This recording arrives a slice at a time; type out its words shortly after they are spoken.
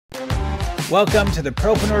Welcome to the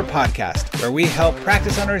Propreneur Podcast, where we help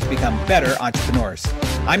practice owners become better entrepreneurs.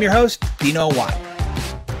 I'm your host, Dino Watt.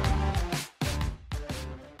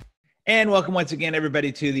 And welcome once again,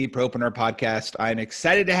 everybody, to the Propreneur Podcast. I'm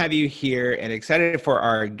excited to have you here and excited for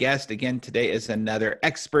our guest. Again, today is another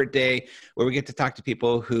expert day where we get to talk to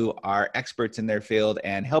people who are experts in their field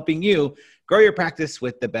and helping you grow your practice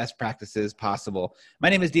with the best practices possible. My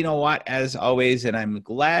name is Dino Watt, as always, and I'm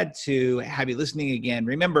glad to have you listening again.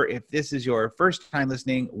 Remember, if this is your first time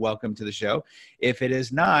listening, welcome to the show. If it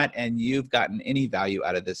is not, and you've gotten any value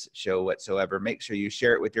out of this show whatsoever, make sure you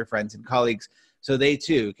share it with your friends and colleagues so they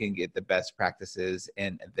too can get the best practices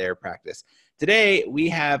in their practice. Today, we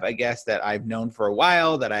have a guest that I've known for a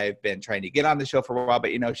while, that I've been trying to get on the show for a while,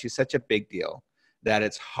 but you know, she's such a big deal that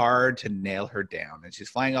it's hard to nail her down. And she's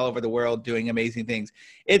flying all over the world doing amazing things.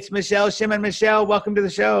 It's Michelle Shimmin. Michelle, welcome to the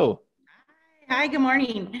show. Hi, good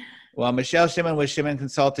morning. Well, Michelle Shimmin with Shimmin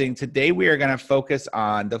Consulting. Today, we are going to focus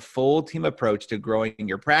on the full team approach to growing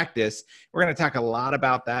your practice. We're going to talk a lot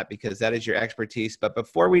about that because that is your expertise. But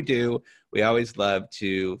before we do, we always love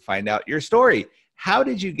to find out your story. How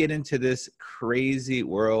did you get into this crazy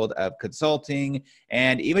world of consulting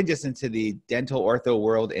and even just into the dental ortho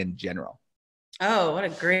world in general? Oh, what a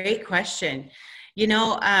great question. You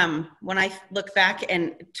know, when I look back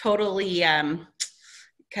and totally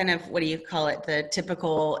kind of, what do you call it, the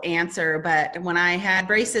typical answer, but when I had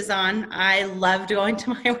braces on, I loved going to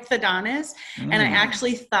my orthodontist, and I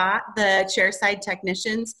actually thought the chairside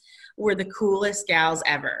technicians were the coolest gals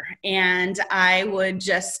ever. And I would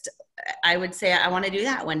say, I want to do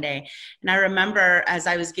that one day. And I remember as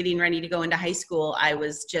I was getting ready to go into high school, I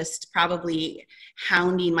was just probably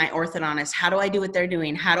hounding my orthodontist. How do I do what they're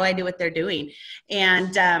doing? How do I do what they're doing?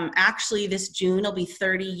 And actually this June will be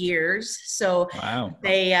 30 years. So wow.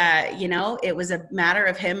 They, it was a matter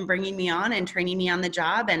of him bringing me on and training me on the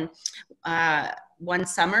job. And one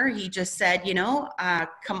summer he just said, I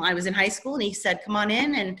was in high school, and he said, come on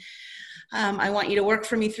in, and I want you to work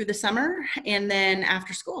for me through the summer and then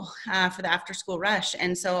after school, for the after school rush.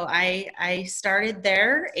 And so I started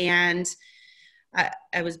there, and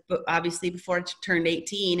I was obviously before I turned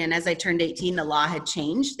 18. And as I turned 18, the law had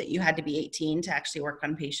changed that you had to be 18 to actually work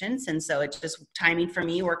on patients. And so it just, timing for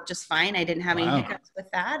me worked just fine. I didn't have any hiccups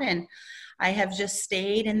with that. And I have just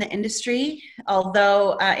stayed in the industry.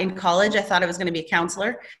 Although in college, I thought I was going to be a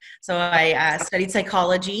counselor. So I studied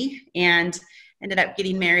psychology and ended up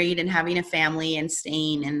getting married and having a family and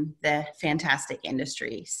staying in the fantastic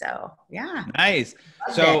industry. So, yeah. Nice.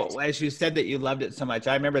 So as you said that you loved it so much,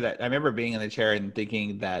 I remember being in the chair and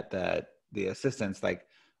thinking that the assistants, like,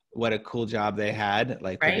 what a cool job they had,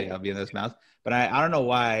 like, right, to be in those mouths. But I don't know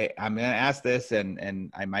why. I'm going to ask this,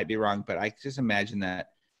 and I might be wrong, but I just imagine that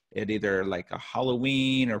it either like a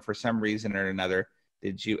Halloween or for some reason or another,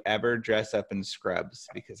 did you ever dress up in scrubs?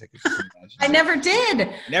 Because I could just imagine. I never did.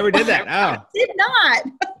 Never did that. Oh, I did not.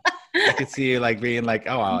 I could see you like being like,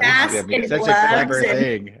 oh, wow, this is gonna be such a clever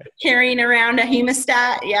thing. Carrying around a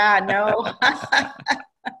hemostat. Yeah, no.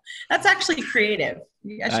 That's actually creative.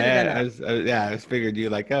 I should have done that. I was figured you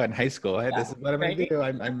like, oh, in high school, hey, this is what I'm going to do.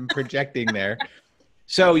 I'm projecting there.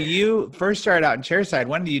 So you first started out in chairside.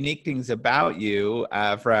 One of the unique things about you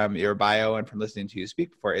from your bio and from listening to you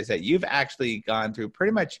speak before is that you've actually gone through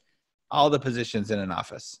pretty much all the positions in an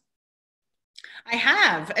office. I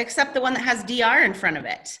have, except the one that has DR in front of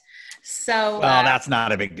it. So, well, that's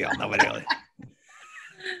not a big deal. Nobody really.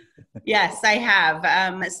 Yes, I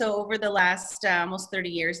have. So over the last almost 30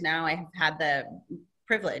 years now, I have had the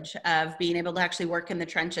privilege of being able to actually work in the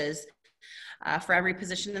trenches for every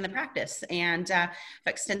position in the practice, and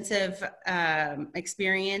extensive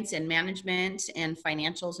experience in management and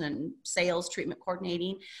financials and sales, treatment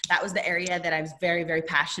coordinating. That was the area that I was very, very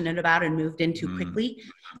passionate about and moved into quickly.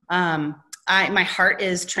 My heart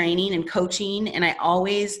is training and coaching, and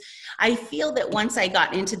I feel that once I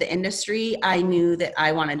got into the industry, I knew that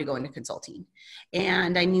I wanted to go into consulting,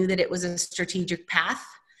 and I knew that it was a strategic path.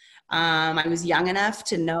 I was young enough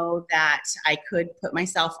to know that I could put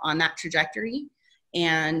myself on that trajectory.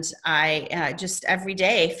 And I just every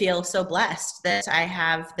day feel so blessed that I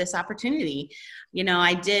have this opportunity. You know,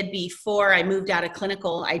 I did, before I moved out of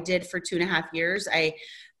clinical, I did for 2.5 years. I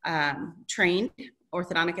trained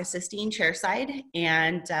orthodontic assisting chairside,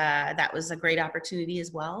 and that was a great opportunity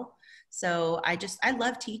as well. So I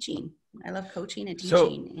love teaching. I love coaching and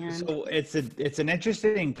teaching. So it's an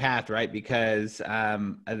interesting path, right? Because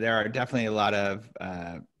there are definitely a lot of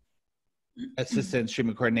assistants,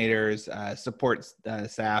 treatment coordinators, support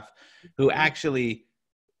staff who actually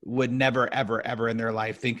would never, ever, ever in their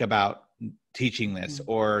life think about teaching this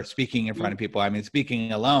or speaking in front of people. I mean,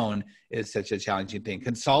 speaking alone is such a challenging thing.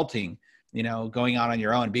 Consulting going on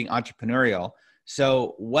your own, being entrepreneurial.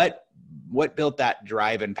 So what built that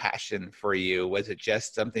drive and passion for you? Was it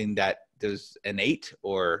just something that was innate,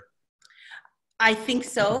 or? I think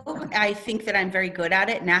so. I think that I'm very good at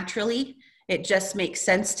it naturally. It just makes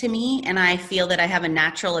sense to me. And I feel that I have a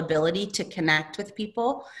natural ability to connect with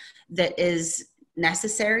people that is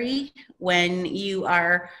necessary when you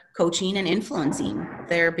are coaching and influencing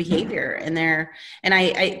their behavior and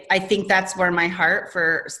I think that's where my heart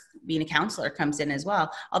for being a counselor comes in as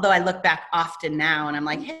well. Although I look back often now and I'm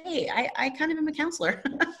like, hey, I kind of am a counselor.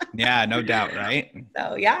 Yeah, no doubt. Right.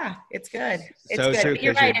 So yeah, it's good. It's so good. true, But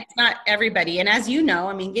you're right. It's not everybody. And as you know,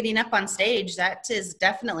 I mean, getting up on stage, that is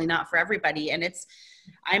definitely not for everybody. And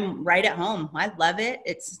I'm right at home. I love it.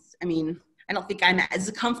 I don't think I'm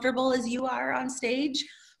as comfortable as you are on stage,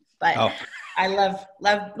 but I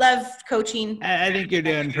love coaching. I think you're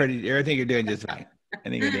doing just fine. I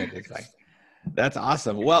think you're doing just fine. That's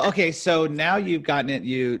awesome. Well, okay. So now you've gotten it.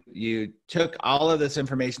 You took all of this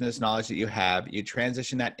information, this knowledge that you have, you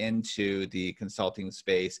transition that into the consulting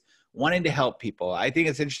space, wanting to help people. I think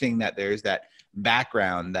it's interesting that there's that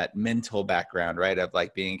background, that mental background, right? Of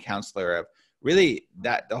like being a counselor, of really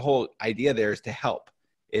that the whole idea there is to help,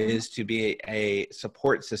 is to be a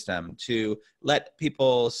support system, to let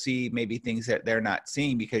people see maybe things that they're not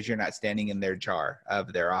seeing because you're not standing in their jar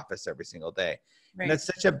of their office every single day. Right. And that's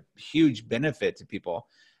such a huge benefit to people.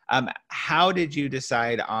 How did you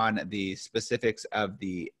decide on the specifics of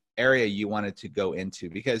the area you wanted to go into?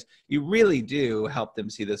 Because you really do help them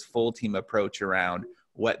see this full team approach around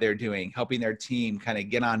what they're doing, helping their team kind of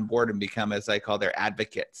get on board and become, as I call, their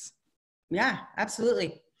advocates. Yeah,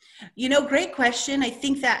 absolutely. Great question. I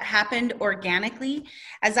think that happened organically.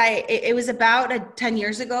 It was about 10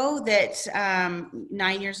 years ago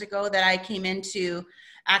 9 years ago that I came into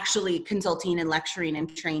actually consulting and lecturing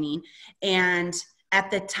and training. And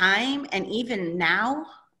at the time, and even now,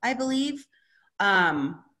 I believe,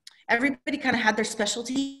 everybody kind of had their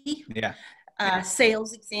specialty. Yeah.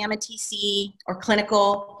 Sales exam, a TC, or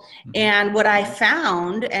clinical. And what I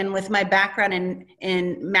found, and with my background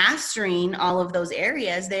in mastering all of those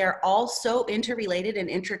areas, they are all so interrelated and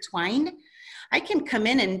intertwined. I can come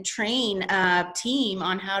in and train a team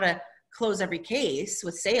on how to close every case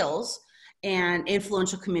with sales and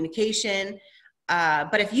influential communication.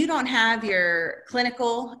 But if you don't have your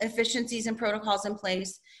clinical efficiencies and protocols in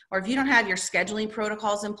place, or if you don't have your scheduling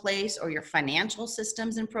protocols in place or your financial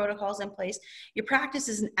systems and protocols in place, your practice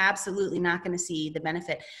is absolutely not going to see the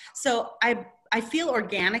benefit. So I feel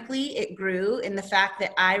organically it grew in the fact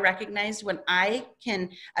that I recognized when I can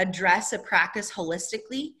address a practice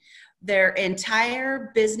holistically, their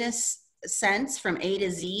entire business sense from A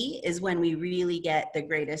to Z is when we really get the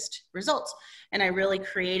greatest results. And I really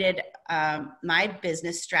created my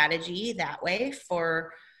business strategy that way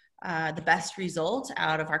for the best result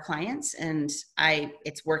out of our clients. And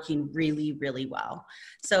it's working really, really well.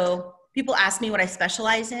 So people ask me what I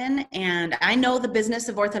specialize in, and I know the business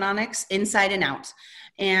of orthodontics inside and out.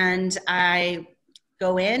 And I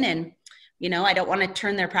go in and, I don't want to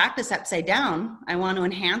turn their practice upside down. I want to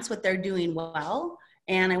enhance what they're doing well.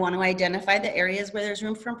 And I want to identify the areas where there's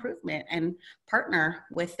room for improvement and partner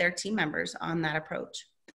with their team members on that approach.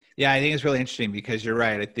 Yeah, I think it's really interesting because you're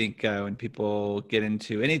right. I think when people get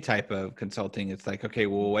into any type of consulting, it's like, okay,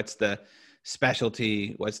 well, what's the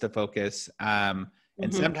specialty? What's the focus? And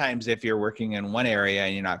sometimes if you're working in one area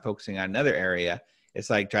and you're not focusing on another area, it's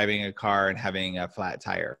like driving a car and having a flat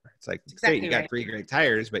tire. It's like, exactly great, you got 3 great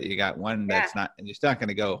tires, but you got one that's not, and you're still not going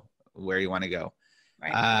to go where you want to go.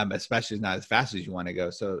 Right. Especially not as fast as you want to go.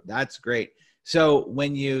 So that's great. So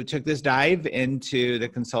when you took this dive into the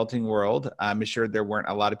consulting world, I'm sure there weren't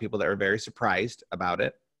a lot of people that were very surprised about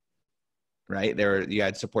it, right? You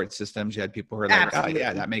had support systems, you had people who were like, oh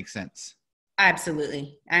yeah, that makes sense.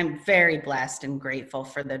 Absolutely. I'm very blessed and grateful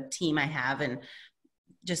for the team I have and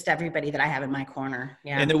just everybody that I have in my corner.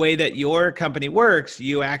 Yeah. And the way that your company works,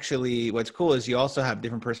 what's cool is you also have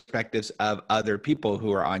different perspectives of other people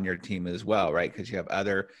who are on your team as well, right? Because you have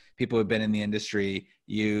other people who've been in the industry,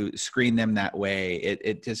 you screen them that way.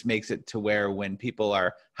 It just makes it to where when people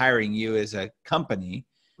are hiring you as a company,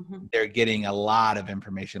 they're getting a lot of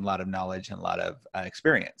information, a lot of knowledge, and a lot of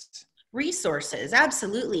experience. Resources.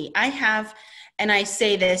 Absolutely. I have, and I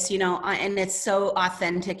say this, and it's so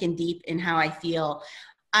authentic and deep in how I feel.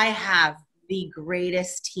 I have the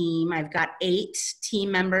greatest team. I've got 8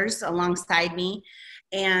 team members alongside me.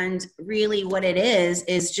 And really what it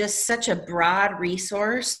is just such a broad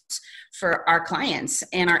resource for our clients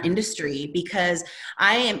and our industry, because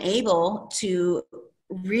I am able to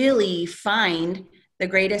really find the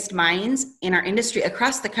greatest minds in our industry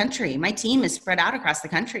across the country. My team is spread out across the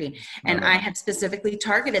country, and I have specifically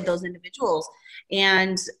targeted those individuals.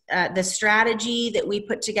 And the strategy that we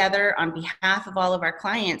put together on behalf of all of our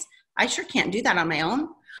clients, I sure can't do that on my own.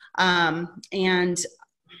 And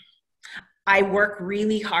I work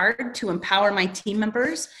really hard to empower my team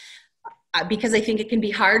members because I think it can be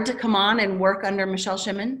hard to come on and work under Michelle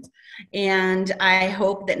Shimmin. And I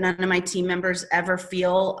hope that none of my team members ever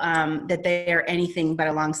feel that they are anything but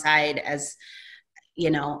alongside as,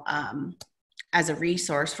 as a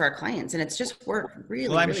resource for our clients. And it's just worked really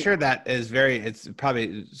well. I'm really sure that is it's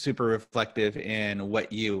probably super reflective in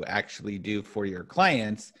what you actually do for your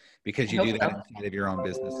clients, because you do that inside of your own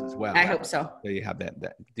business as well. I hope so. So you have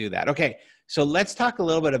do that. Okay. So let's talk a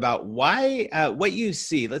little bit about why, what you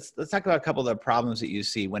see. Let's talk about a couple of the problems that you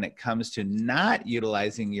see when it comes to not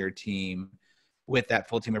utilizing your team with that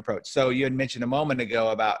full team approach. So you had mentioned a moment ago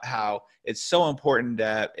about how it's so important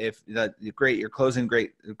that you're closing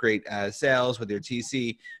great sales with your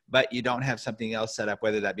TC, but you don't have something else set up,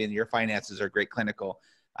 whether that be in your finances or great clinical.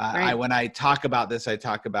 Right. When I talk about this, I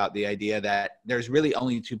talk about the idea that there's really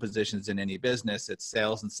only two positions in any business. It's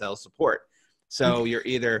sales and sales support. So you're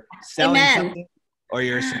either selling something or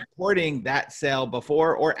you're supporting that sale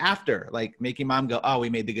before or after, like making mom go, oh, we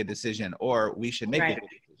made the good decision, or we should make the good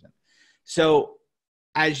decision. So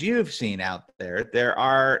as you've seen out there, there's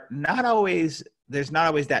not always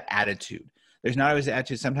that attitude. There's not always the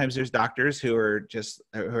attitude. Sometimes there's doctors who are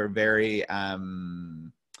very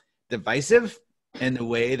divisive in the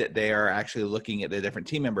way that they are actually looking at the different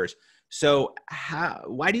team members. So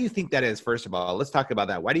why do you think that is? First of all, let's talk about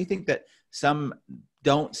that. Why do you think that some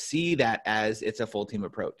don't see that as it's a full team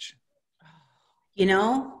approach? It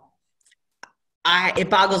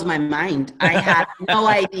boggles my mind. I have no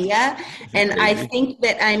idea. And I think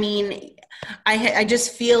that, I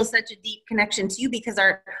just feel such a deep connection to you because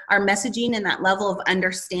our messaging and that level of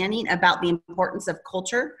understanding about the importance of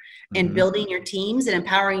culture and building your teams and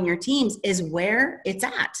empowering your teams is where it's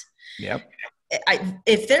at. Yep.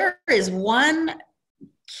 If there is one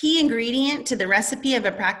key ingredient to the recipe of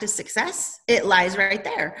a practice success, it lies right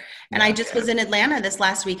there. And I just was in Atlanta this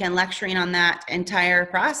last weekend lecturing on that entire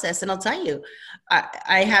process. And I'll tell you,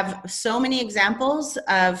 I have so many examples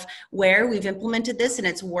of where we've implemented this and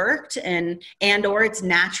it's worked or it's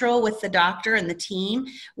natural with the doctor and the team.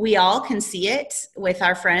 We all can see it with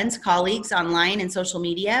our friends, colleagues online and social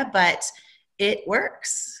media, but it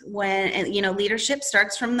works when, leadership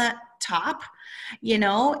starts from the top.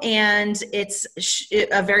 And it's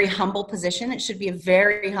a very humble position. It should be a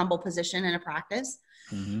very humble position in a practice,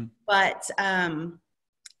 but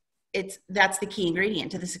that's the key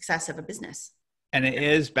ingredient to the success of a business. And it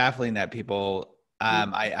is baffling that people,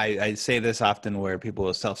 I say this often where people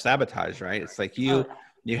will self-sabotage, right? It's like you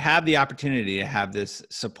have the opportunity to have this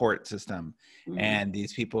support system and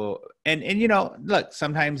these people, and look,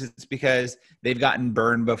 sometimes it's because they've gotten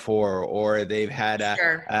burned before, or they've had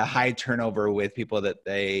a high turnover with people that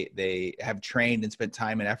they have trained and spent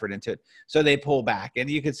time and effort into it. So they pull back, and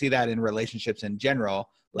you can see that in relationships in general,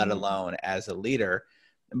 let alone as a leader.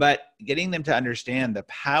 But getting them to understand the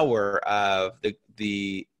power of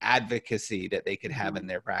the advocacy that they could have in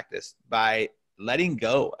their practice by letting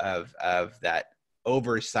go of that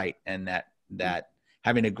oversight and that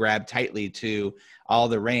having to grab tightly to all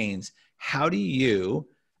the reins. How do you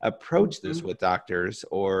approach this with doctors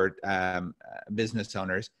or business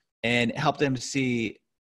owners and help them see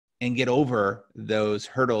and get over those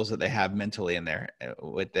hurdles that they have mentally in there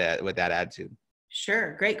with that attitude?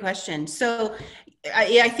 Sure. Great question. So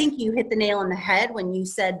I think you hit the nail on the head when you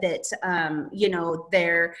said that,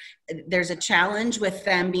 there's a challenge with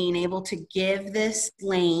them being able to give this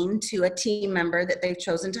lane to a team member that they've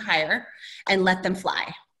chosen to hire and let them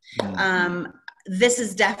fly. This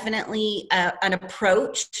is definitely an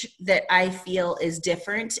approach that I feel is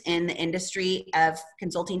different in the industry of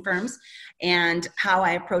consulting firms and how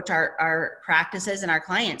I approach our practices and our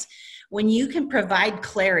clients. When you can provide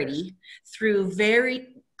clarity through very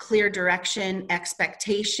clear direction,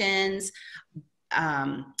 expectations,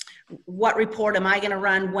 what report am I going to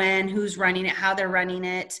run when, who's running it, how they're running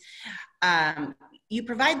it. You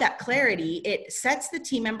provide that clarity, it sets the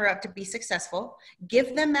team member up to be successful,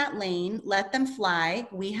 give them that lane, let them fly,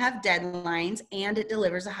 we have deadlines, and it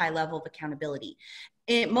delivers a high level of accountability.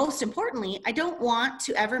 Most importantly, I don't want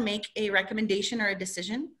to ever make a recommendation or a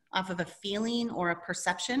decision off of a feeling or a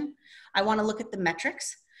perception. I want to look at the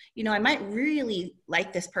metrics. I might really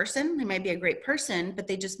like this person. They might be a great person, but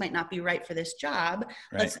they just might not be right for this job.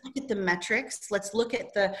 Right. Let's look at the metrics. Let's look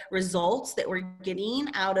at the results that we're getting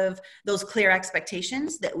out of those clear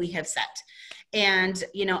expectations that we have set. And,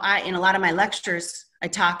 in a lot of my lectures, I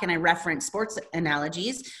talk and I reference sports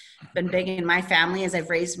analogies. Been big in my family as I've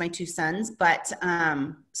raised my 2 sons, but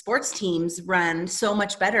sports teams run so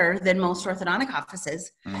much better than most orthodontic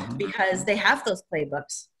offices because they have those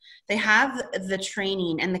playbooks. They have the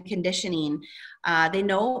training and the conditioning. They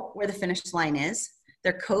know where the finish line is.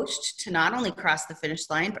 They're coached to not only cross the finish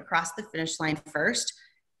line, but cross the finish line first.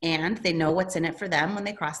 And they know what's in it for them when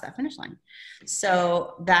they cross that finish line.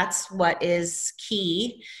 So that's what is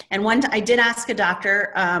key. And I did ask a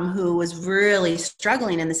doctor who was really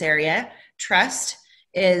struggling in this area. Trust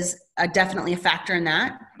is definitely a factor in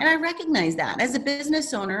that. And I recognize that as a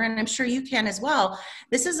business owner, and I'm sure you can as well.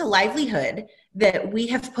 This is a livelihood that we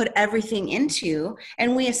have put everything into,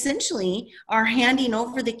 and we essentially are handing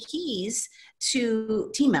over the keys to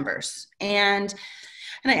team members. And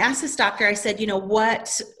I asked this doctor, I said,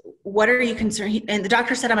 what are you concerned? And the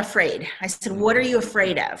doctor said, I'm afraid. I said, what are you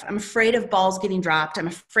afraid of? I'm afraid of balls getting dropped. I'm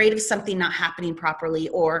afraid of something not happening properly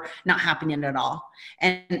or not happening at all.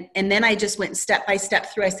 And then I just went step by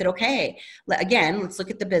step through. I said, okay, again, let's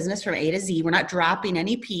look at the business from A to Z. We're not dropping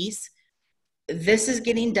any piece. This is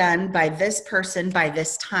getting done by this person by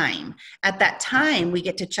this time. At that time, we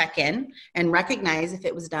get to check in and recognize if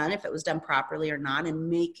it was done properly or not, and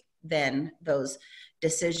make then those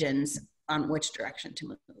decisions on which direction to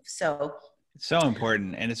move. So it's so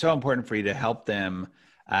important. And it's so important for you to help them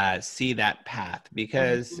see that path,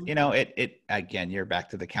 because, it again, you're back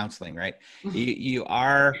to the counseling, right? You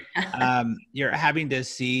are, you're having to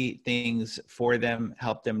see things for them,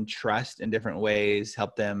 help them trust in different ways,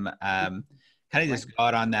 help them kind of just go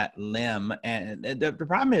out on that limb. And the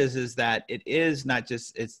problem is that it's not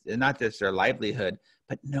just their livelihood,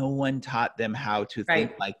 but no one taught them how to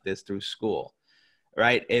think like this through school.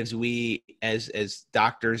 Right. As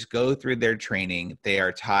doctors go through their training, they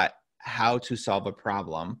are taught how to solve a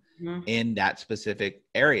problem in that specific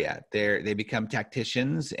area. They become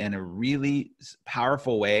tacticians in a really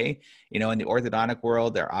powerful way. In the orthodontic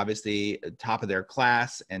world, they're obviously top of their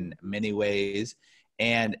class in many ways,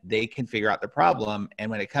 and they can figure out the problem. And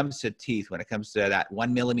when it comes to teeth, when it comes to that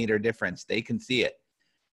 1 millimeter difference, they can see it.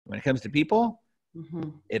 When it comes to people,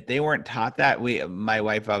 if they weren't taught that, my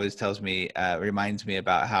wife always tells me, reminds me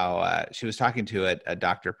about how she was talking to a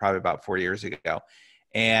doctor probably about 4 years ago.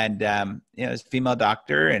 And, it was a female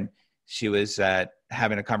doctor, and she was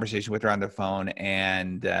having a conversation with her on the phone.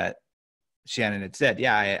 And Shannon had said,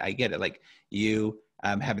 yeah, I get it. Like, you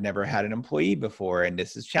have never had an employee before, and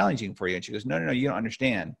this is challenging for you. And she goes, no, you don't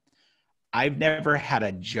understand. I've never had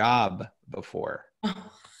a job before.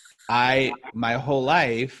 My whole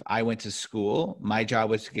life, I went to school. My job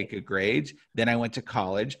was to get good grades. Then I went to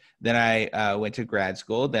college. Then I went to grad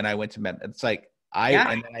school. Then I went to med. It's like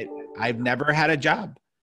I've never had a job.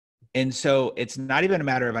 And so it's not even a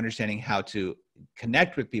matter of understanding how to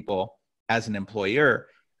connect with people as an employer.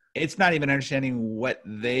 It's not even understanding what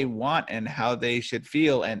they want and how they should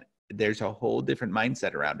feel. And there's a whole different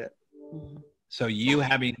mindset around it. So you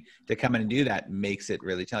having to come in and do that makes it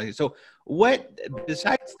really challenging. So what,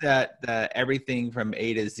 besides the everything from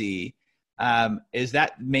A to Z, is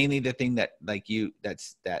that mainly the thing that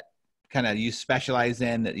that kind of you specialize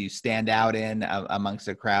in, that you stand out in amongst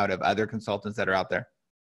a crowd of other consultants that are out there?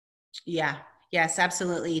 Yeah. Yes,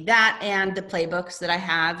 absolutely. That and the playbooks that I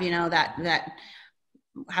have, that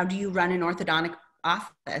how do you run an orthodontic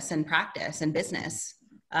office and practice and business?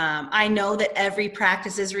 I know that every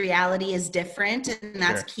practice's reality is different, and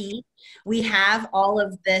that's key. We have all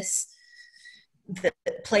of this, the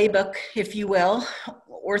playbook, if you will,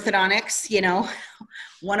 orthodontics,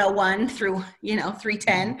 101 through,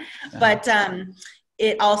 310. But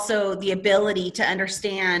it also the ability to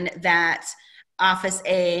understand that Office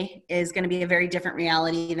A is going to be a very different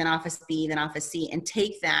reality than Office B, than Office C, and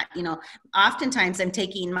take that, oftentimes I'm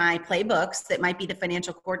taking my playbooks that might be the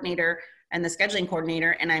financial coordinator and the scheduling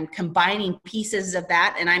coordinator, and I'm combining pieces of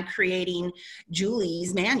that, and I'm creating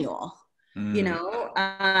Julie's manual.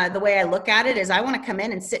 The way I look at it is I want to come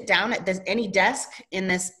in and sit down at any desk in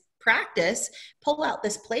this practice, pull out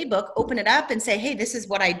this playbook, open it up and say, hey, this is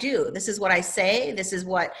what I do. This is what I say. This is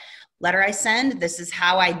what letter I send. This is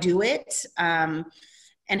how I do it.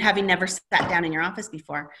 And having never sat down in your office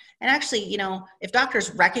before. And actually, if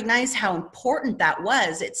doctors recognize how important that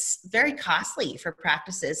was, it's very costly for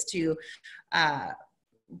practices to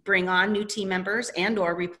bring on new team members and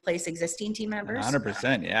or replace existing team members.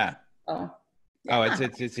 100%, yeah. Oh,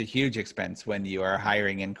 it's a huge expense when you are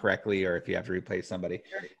hiring incorrectly, or if you have to replace somebody.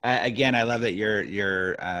 Again, I love that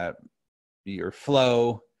your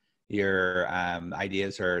flow, your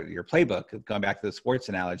ideas, or your playbook. Going back to the sports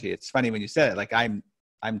analogy, it's funny when you said it. Like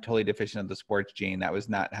I'm totally deficient of the sports gene. That was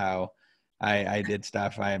not how I did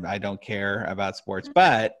stuff. I don't care about sports,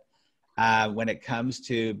 but when it comes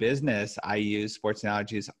to business, I use sports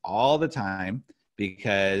analogies all the time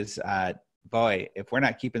because, boy, if we're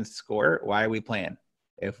not keeping score, why are we playing?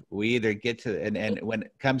 If we either get to, and when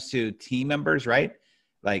it comes to team members, right?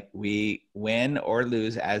 Like we win or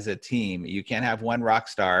lose as a team. You can't have one rock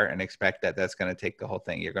star and expect that that's going to take the whole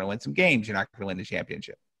thing. You're going to win some games. You're not going to win the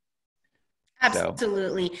championship.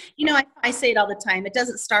 Absolutely. You know, I say it all the time. It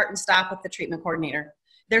doesn't start and stop with the treatment coordinator.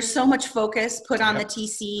 There's so much focus put on the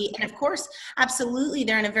TC. And of course, absolutely,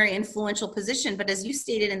 they're in a very influential position. But as you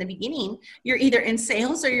stated in the beginning, you're either in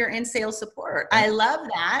sales or you're in sales support. I love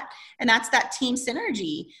that. And that's that team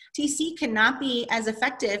synergy. TC cannot be as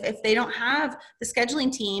effective if they don't have the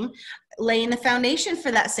scheduling team laying the foundation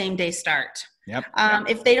for that same day start.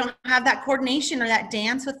 If they don't have that coordination or that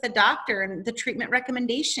dance with the doctor and the treatment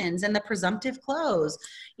recommendations and the presumptive close,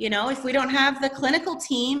 you know, if we don't have the clinical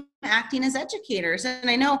team acting as educators. And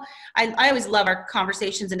I know I always love our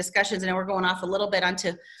conversations and discussions. I know we're going off a little bit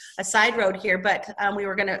onto a side road here, but we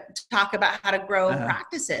were going to talk about how to grow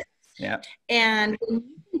practices. And when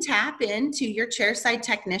you can tap into your chairside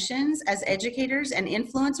technicians as educators and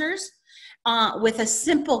influencers with a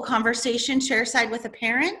simple conversation chairside with a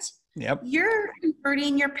parent, you're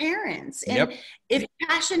converting your parents. And if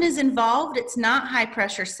passion is involved, it's not high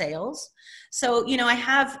pressure sales. So, you know, I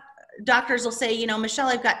have doctors will say, you know, Michelle,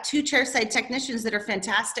 I've got 2 chairside technicians that are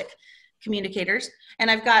fantastic communicators, and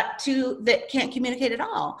I've got 2 that can't communicate at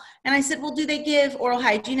all. And I said, well, do they give oral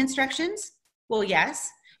hygiene instructions? Well, yes.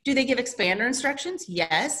 Do they give expander instructions?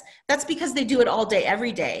 Yes. That's because they do it all day,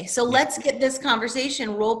 every day. So let's get this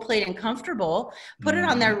conversation role played and comfortable, put it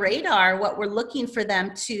on their radar, what we're looking for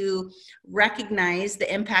them to recognize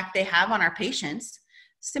the impact they have on our patients.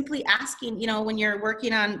 Simply asking, you know, when you're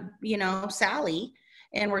working on, you know, Sally,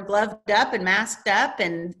 and we're gloved up and masked up,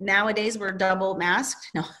 and nowadays we're double masked.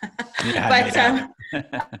 No,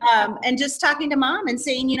 and just talking to mom and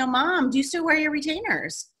saying, you know, Mom, do you still wear your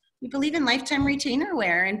retainers? We believe in lifetime retainer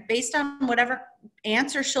wear, and based on whatever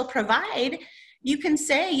answer she'll provide, you can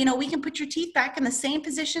say, you know, we can put your teeth back in the same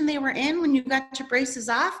position they were in when you got your braces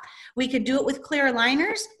off. We could do it with clear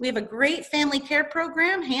aligners. We have a great family care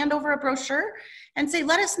program. Hand over a brochure and say,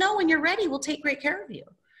 let us know when you're ready. We'll take great care of you.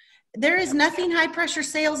 There is nothing high pressure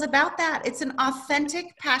sales about that. It's an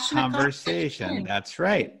authentic, passionate conversation. That's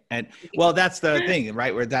right. And well, that's the thing,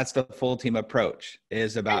 right? Where that's the full team approach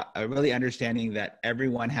is about really understanding that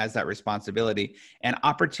everyone has that responsibility and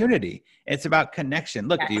opportunity. It's about connection.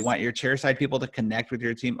 Look, do you want your chairside people to connect with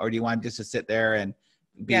your team, or do you want just to sit there and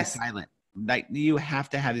be silent? Like, you have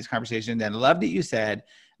to have these conversations. And I love that you said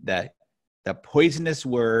that the poisonous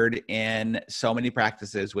word in so many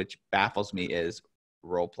practices, which baffles me, is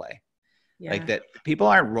role play. Like that people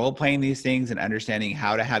aren't role playing these things and understanding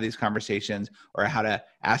how to have these conversations or how to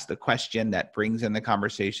ask the question that brings in the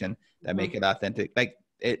conversation that make it authentic. Like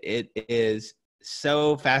it is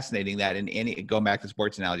so fascinating that in any, going back to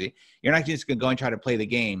sports analogy, you're not just going to go and try to play the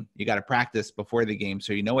game. You got to practice before the game.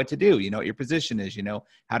 So you know what to do. You know what your position is, you know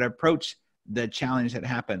how to approach the challenge that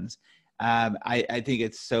happens. I think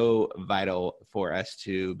it's so vital for us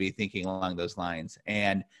to be thinking along those lines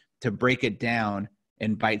and to break it down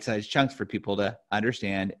in bite-sized chunks for people to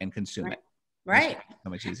understand and consume it. Right. So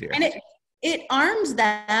much easier. And it arms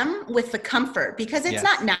them with the comfort, because it's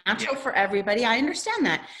not natural for everybody. I understand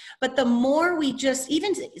that. But the more we just,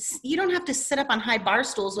 even, you don't have to sit up on high bar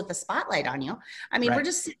stools with a spotlight on you. I mean, we're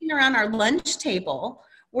just sitting around our lunch table.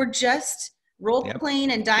 We're just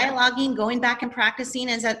role-playing and dialoguing, going back and practicing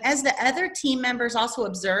as the other team members also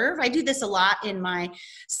observe. I do this a lot in my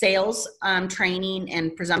sales training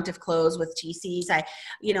and presumptive close with TCs.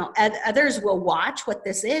 Others will watch what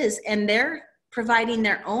this is, and they're providing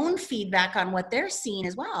their own feedback on what they're seeing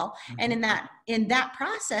as well. And in that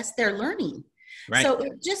process, they're learning. Right. So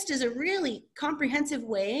it just is a really comprehensive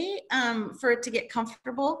way for it to get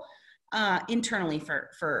comfortable internally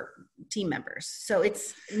for team members. So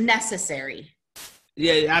it's necessary.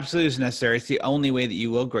 Yeah, it absolutely is necessary. It's the only way that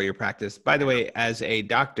you will grow your practice. By the way, as a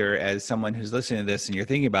doctor, as someone who's listening to this and you're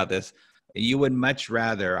thinking about this, you would much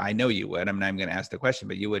rather, I know you would, I'm not even going to ask the question,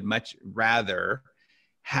 but you would much rather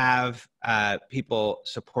have people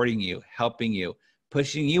supporting you, helping you,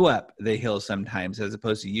 pushing you up the hill sometimes, as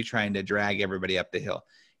opposed to you trying to drag everybody up the hill.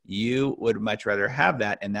 You would much rather have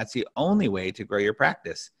that. And that's the only way to grow your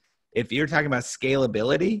practice. If you're talking about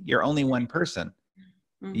scalability, you're only one person.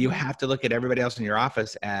 You have to look at everybody else in your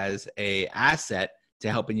office as an asset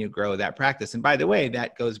to helping you grow that practice. And by the way,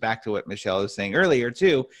 that goes back to what Michelle was saying earlier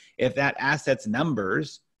too. If that asset's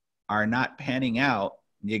numbers are not panning out,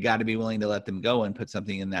 you got to be willing to let them go and put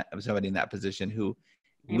somebody in that position who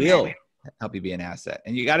will help you be an asset.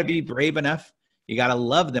 And you got to be brave enough. You got to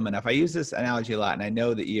love them enough. I use this analogy a lot, and I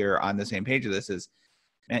know that you're on the same page of this is,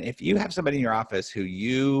 man, if you have somebody in your office who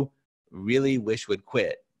you really wish would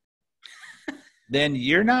quit, then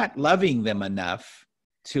you're not loving them enough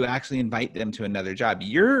to actually invite them to another job.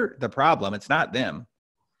 You're the problem. It's not them.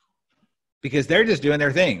 Because they're just doing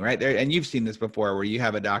their thing, right? And you've seen this before where you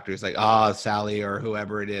have a doctor who's like, oh, Sally or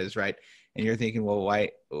whoever it is, right? And you're thinking, well, why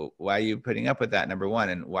are you putting up with that, number one?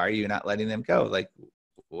 And why are you not letting them go? Like,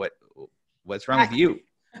 what's wrong with you?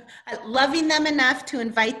 Loving them enough to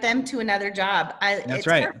invite them to another job. That's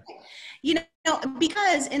right. Perfect. You know,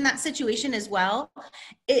 because in that situation as well,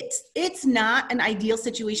 it's not an ideal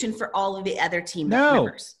situation for all of the other team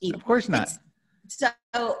members. No, of course not. So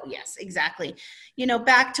yes, exactly. You know,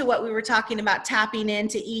 back to what we were talking about, tapping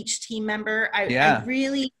into each team member. I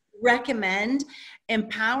really recommend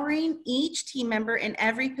empowering each team member in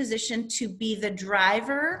every position to be the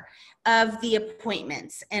driver of the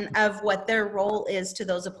appointments and of what their role is to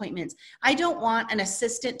those appointments. I don't want an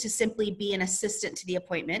assistant to simply be an assistant to the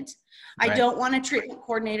appointment. Right. I don't want a treatment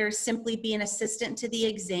coordinator simply be an assistant to the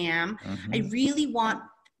exam. Mm-hmm. I really want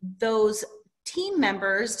those team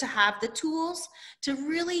members to have the tools to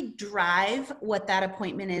really drive what that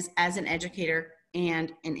appointment is as an educator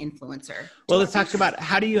and an influencer. Well, let's talk about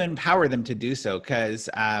how do you empower them to do so? Because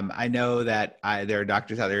I know that there are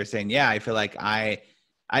doctors out there saying, yeah, I feel like I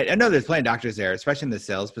know there's plenty of doctors there, especially in the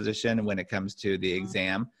sales position when it comes to the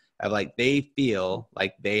exam, of like they feel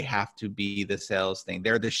like they have to be the sales thing.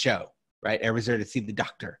 They're the show, right? Everyone's there to see the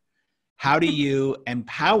doctor. How do you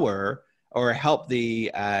empower or help the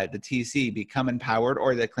TC become empowered,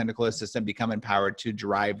 or the clinical assistant become empowered to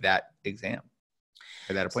drive that exam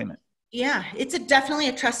or that appointment? Yeah, it's definitely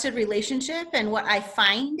a trusted relationship. And what I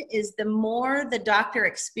find is the more the doctor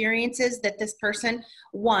experiences that this person,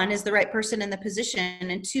 one, is the right person in the position,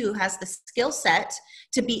 and two, has the skill set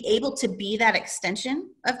to be able to be that extension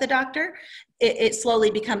of the doctor, it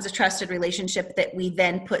slowly becomes a trusted relationship that we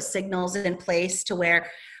then put signals in place to where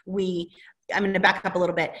I'm going to back up a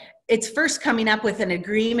little bit. It's first coming up with an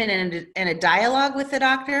agreement and a dialogue with the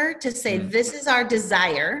doctor to say, this is our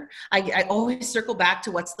desire. I always circle back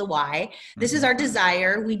to what's the why. This is our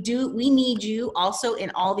desire. We need you also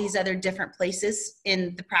in all these other different places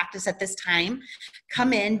in the practice at this time.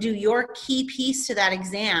 Come in, do your key piece to that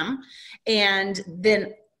exam, and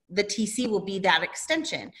then the TC will be that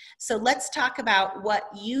extension. So let's talk about what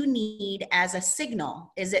you need as a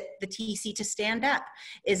signal. Is it the TC to stand up?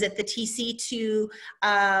 Is it the TC to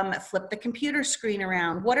flip the computer screen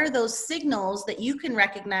around? What are those signals that you can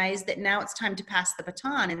recognize that now it's time to pass the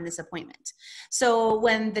baton in this appointment? So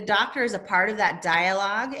when the doctor is a part of that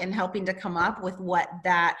dialogue and helping to come up with what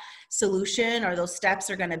that solution or those steps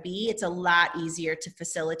are going to be, it's a lot easier to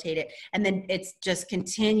facilitate it. And then it's just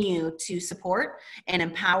continue to support and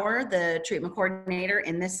empower the treatment coordinator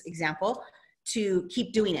in this example to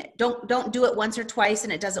keep doing it. Don't do it once or twice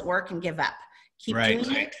and it doesn't work and give up. Keep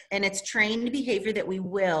doing it, and it's trained behavior that we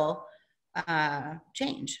will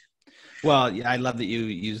change. Well, yeah, I love that you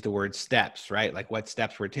use the word steps, right? Like what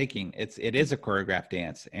steps we're taking. It is a choreographed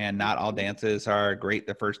dance, and not all dances are great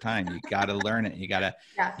the first time. You got to learn it. You got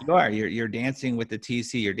to, you're dancing with the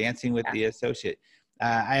TC, you're dancing with the associate.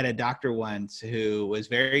 I had a doctor once who was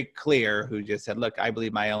very clear, who just said, look, I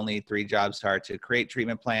believe my only 3 jobs are to create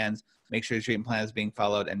treatment plans, make sure the treatment plan is being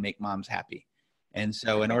followed, and make moms happy. And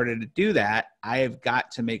so in order to do that, I have got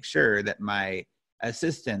to make sure that my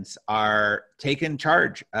assistants are taking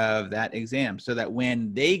charge of that exam so that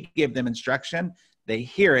when they give them instruction, they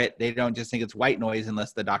hear it. They don't just think it's white noise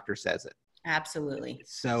unless the doctor says it. Absolutely.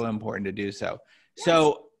 It's so important to do so. Yes.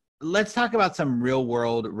 So let's talk about some real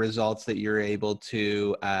world results that you're able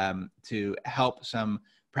to help some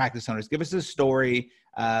practice owners. Give us a story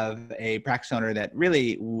of a practice owner that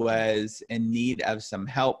really was in need of some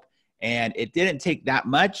help, and it didn't take that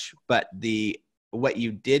much, but what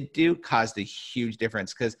you did do caused a huge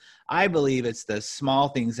difference, because I believe it's the small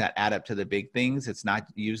things that add up to the big things. It's not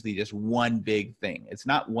usually just one big thing. It's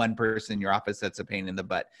not one person in your office that's a pain in the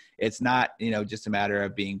butt. It's not, just a matter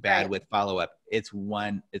of being bad with follow-up. It's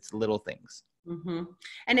little things. Mm-hmm.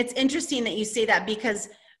 And it's interesting that you say that, because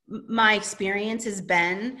my experience has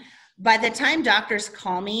been, by the time doctors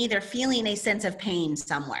call me, they're feeling a sense of pain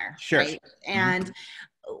somewhere. Sure. Right? And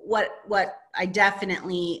what I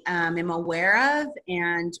definitely am aware of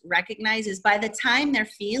and recognize is by the time they're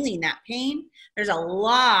feeling that pain, there's a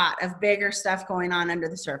lot of bigger stuff going on under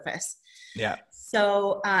the surface. Yeah.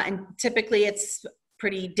 So, and typically it's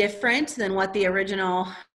pretty different than what the original,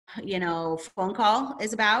 phone call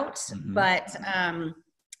is about. Mm-hmm. But,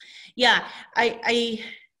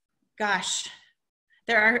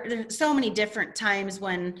 there's so many different times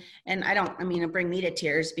when, and it'll bring me to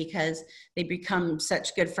tears because they become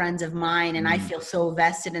such good friends of mine, and I feel so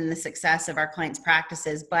vested in the success of our clients'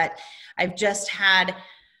 practices. But I've just had,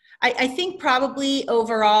 I think probably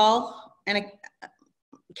overall, and I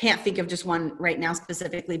can't think of just one right now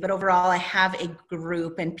specifically, but overall I have a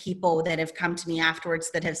group and people that have come to me afterwards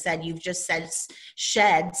that have said, you've just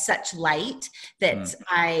shed such light that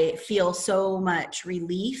I feel so much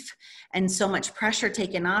relief and so much pressure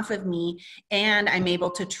taken off of me. And I'm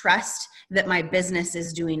able to trust that my business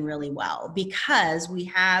is doing really well because we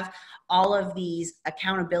have all of these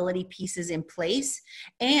accountability pieces in place,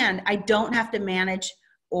 and I don't have to manage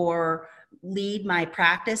or lead my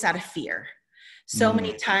practice out of fear. So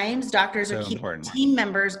many times doctors are keeping team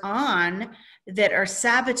members on that are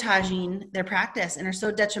sabotaging their practice and are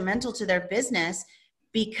so detrimental to their business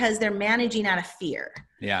because they're managing out of fear.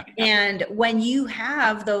 Yeah. And when you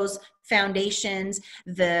have those foundations,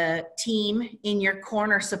 the team in your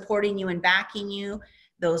corner supporting you and backing you,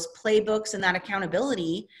 those playbooks and that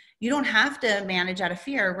accountability, you don't have to manage out of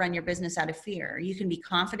fear, run your business out of fear. You can be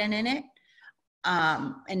confident in it.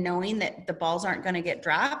 And knowing that the balls aren't going to get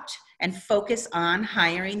dropped, and focus on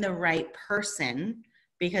hiring the right person,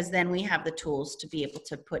 because then we have the tools to be able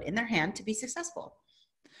to put in their hand to be successful.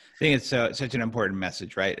 I think it's such an important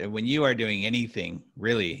message, right? When you are doing anything,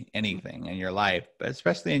 really anything in your life, but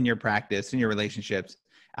especially in your practice, in your relationships,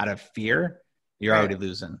 out of fear, you're already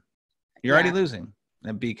losing. You're already losing,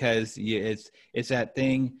 because it's that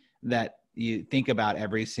thing that you think about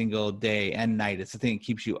every single day and night. It's the thing that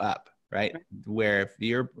keeps you up, right? Where if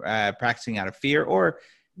you're practicing out of fear or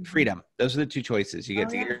freedom, those are the two choices. You get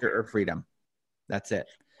fear or freedom. That's it.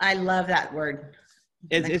 I love that word.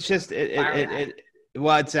 It's just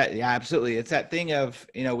well, it's that, yeah, absolutely. It's that thing of,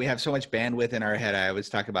 we have so much bandwidth in our head. I always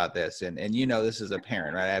talk about this, and this is a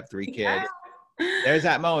parent, right? I have 3 kids. There's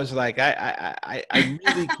that moment. It's like, I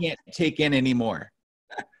really can't take in anymore.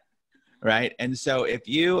 Right. And so if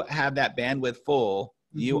you have that bandwidth full,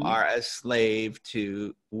 you are a slave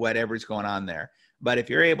to whatever's going on there. But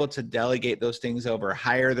if you're able to delegate those things over,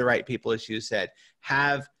 hire the right people, as you said,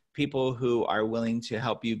 have people who are willing to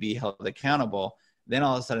help you be held accountable, then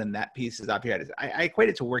all of a sudden that piece is off your head. I equate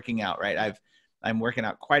it to working out, right? I'm working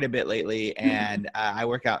out quite a bit lately, and I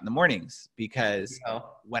work out in the mornings because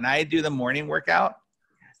when I do the morning workout,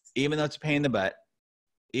 even though it's a pain in the butt,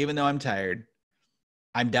 even though I'm tired,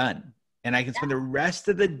 I'm done. And I can spend the rest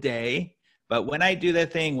of the day. But when I do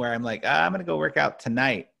that thing where I'm like, I'm going to go work out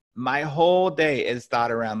tonight, my whole day is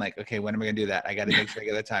thought around like, okay, when am I going to do that? I got to make sure I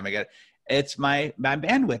get the time. It's my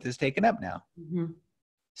bandwidth is taken up now.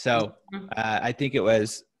 So I think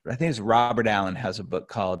it's Robert Allen has a book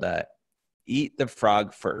called Eat the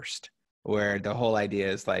Frog First, where the whole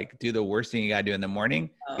idea is like, do the worst thing you got to do in the morning,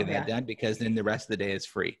 get that done, because then the rest of the day is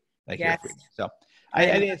free. You're free. So I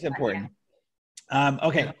think it's important.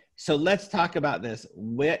 Okay. So let's talk about this.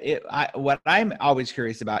 What I'm always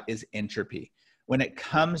curious about is entropy. When it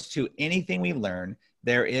comes to anything we learn,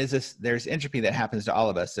 there's entropy that happens to all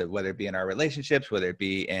of us, whether it be in our relationships, whether it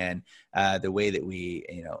be in the way that we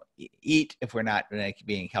eat, if we're not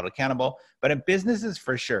being held accountable, but in businesses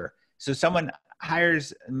for sure. So someone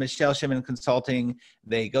hires Michelle Shimmin Consulting,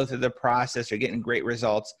 they go through the process, they're getting great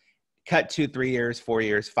results, cut to 3 years, 4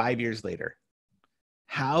 years, 5 years later.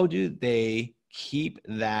 How do they keep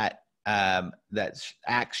that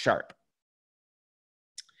act sharp?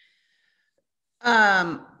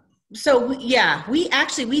 So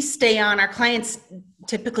we stay on. Our clients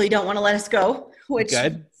typically don't want to let us go, which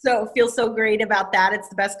feels so great about that. It's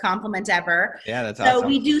the best compliment ever. Yeah, that's awesome. So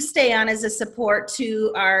we do stay on as a support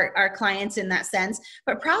to our clients in that sense.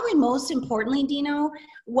 But probably most importantly, Dino,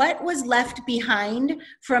 what was left behind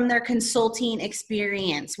from their consulting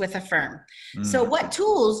experience with a firm? So what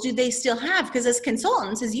tools do they still have? Because as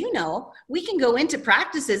consultants, as you know, we can go into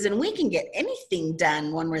practices and we can get anything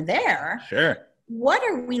done when we're there. Sure. What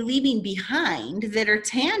are we leaving behind that are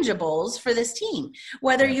tangibles for this team?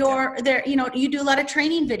 Whether you're there, you do a lot of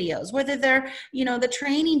training videos, whether they're, the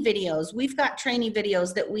training videos, we've got training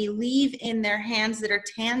videos that we leave in their hands that are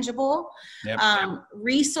tangible,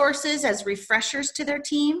 resources as refreshers to their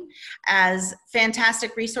team, as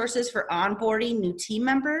fantastic resources for onboarding new team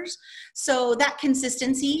members. So that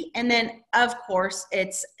consistency. And then of course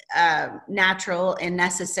it's natural and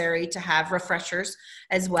necessary to have refreshers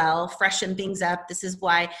as well, freshen things up. This is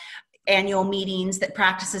why annual meetings that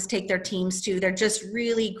practices take their teams to, they're just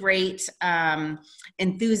really great,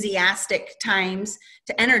 enthusiastic times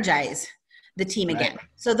to energize the team again.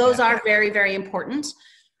 So those are very, very important.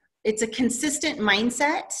 It's a consistent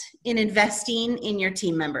mindset in investing in your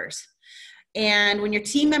team members. And when your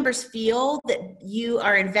team members feel that you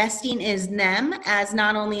are investing in them as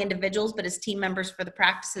not only individuals, but as team members for the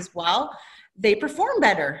practice as well, they perform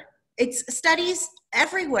better. It's studies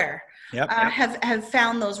everywhere have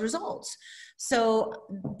found those results. So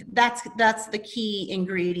that's the key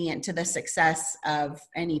ingredient to the success of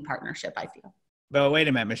any partnership, I feel. But wait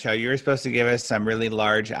a minute, Michelle, you were supposed to give us some really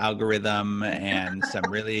large algorithm and some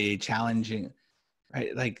really challenging,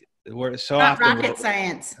 right? Like we're so not often rocket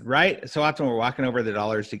science, right? So often we're walking over the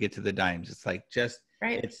dollars to get to the dimes. It's like just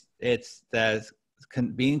right. It's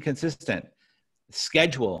being consistent.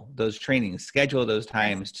 Schedule those trainings, schedule those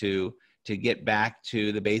times to get back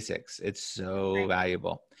to the basics. It's so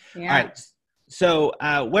valuable. Yeah. All right. So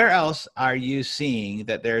where else are you seeing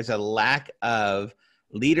that there's a lack of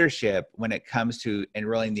leadership when it comes to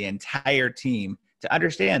enrolling the entire team to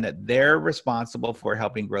understand that they're responsible for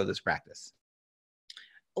helping grow this practice?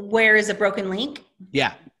 Where is a broken link?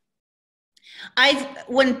 Yeah.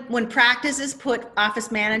 When practices put office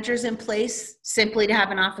managers in place simply to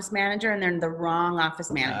have an office manager, and they're the wrong office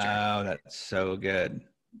manager. Oh, that's so good.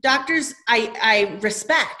 Doctors, I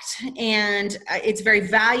respect, and it's very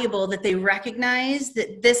valuable that they recognize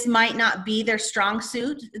that this might not be their strong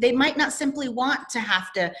suit. They might not simply want to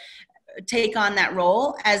have to take on that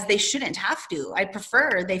role, as they shouldn't have to. I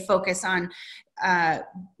prefer they focus on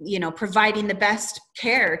providing the best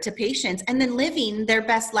care to patients and then living their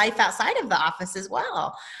best life outside of the office as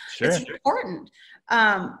well. Sure. It's important.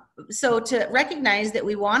 So to recognize that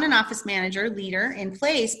we want an office manager leader in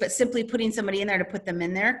place, but simply putting somebody in there to put them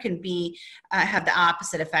in there can be, have the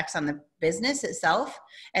opposite effects on the business itself.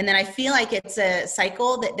 And then I feel like it's a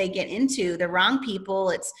cycle that they get into, the wrong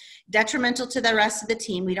people. It's detrimental to the rest of the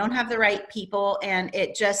team. We don't have the right people. And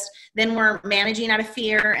it just, then we're managing out of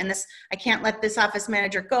fear. And this, I can't let this office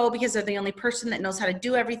manager go because they're the only person that knows how to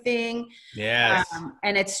do everything. Yes.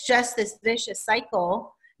 And it's just this vicious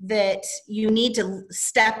cycle that you need to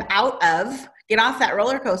step out of, get off that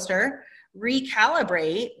roller coaster,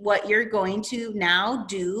 recalibrate what you're going to now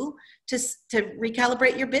do to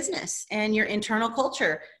recalibrate your business and your internal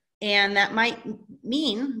culture. And that might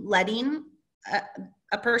mean letting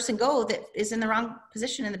a person go that is in the wrong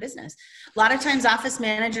position in the business. A lot of times office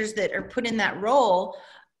managers that are put in that role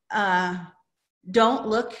don't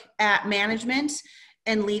look at management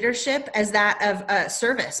and leadership as that of a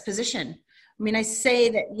service position. I mean, I say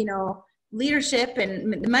that, leadership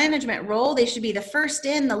and the management role, they should be the first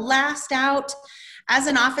in, the last out. As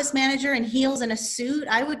an office manager in heels and a suit,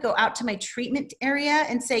 I would go out to my treatment area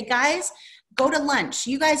and say, guys, go to lunch.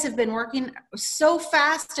 You guys have been working so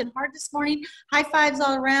fast and hard this morning. High fives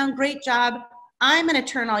all around. Great job. I'm going to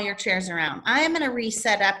turn all your chairs around. I am going to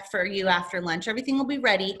reset up for you after lunch. Everything will be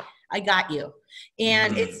ready. I got you.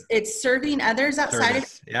 And it's serving others outside of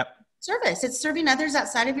service. It's serving others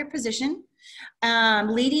outside of your position.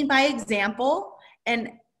 Leading by example, and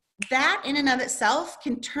that in and of itself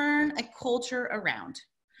can turn a culture around.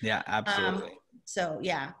 Yeah, absolutely.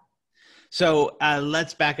 So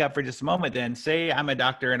let's back up for just a moment then. Say I'm a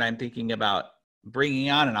doctor and I'm thinking about bringing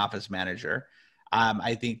on an office manager.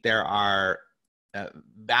 I think there are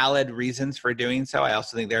valid reasons for doing so. I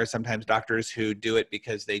also think there are sometimes doctors who do it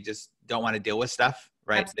because they just don't want to deal with stuff,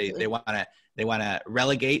 right? They want to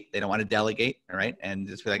relegate. They don't want to delegate, right? And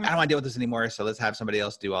just be like, I don't want to deal with this anymore. So let's have somebody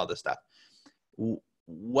else do all this stuff.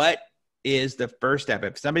 What is the first step?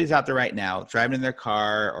 If somebody's out there right now, driving in their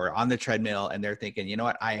car or on the treadmill, and they're thinking, you know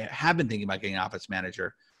what, I have been thinking about getting an office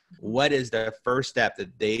manager. What is the first step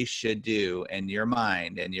that they should do in your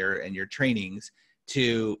mind and your trainings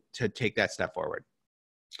to take that step forward?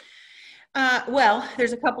 Well,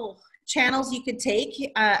 there's a couple channels you could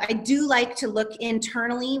take. I do like to look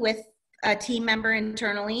internally with a team member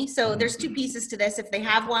internally. So there's two pieces to this. If they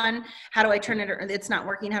have one, how do I turn it, or it's not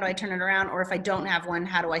working, how do I turn it around? Or if I don't have one,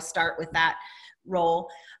 how do I start with that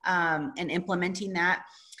role and implementing that?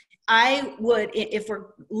 I would, if we're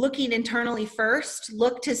looking internally first,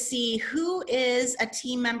 look to see who is a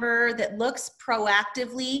team member that looks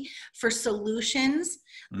proactively for solutions,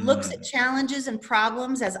 looks at challenges and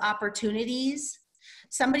problems as opportunities,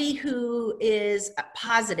 somebody who is a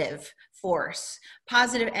positive force,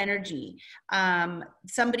 positive energy,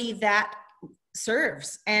 somebody that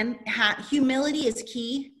serves. And humility is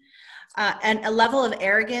key. And a level of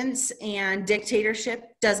arrogance and dictatorship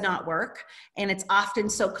does not work. And it's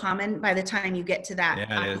often so common by the time you get to that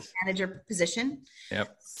manager position.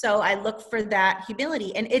 Yep. So I look for that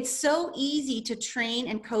humility. And it's so easy to train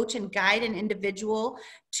and coach and guide an individual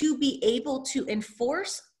to be able to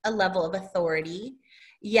enforce a level of authority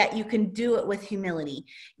yet you can do it with humility.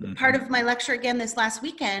 Part of my lecture again this last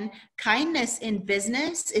weekend, kindness in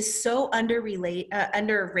business is so underrated and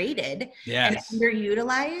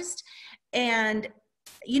underutilized. And,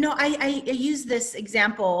 you know, I use this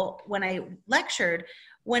example when I lectured,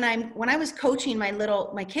 when I was coaching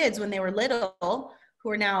my kids when they were little,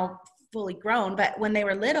 who are now fully grown, but when they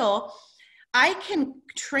were little, I can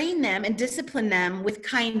train them and discipline them with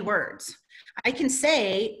kind words. I can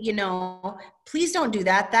say, you know, please don't do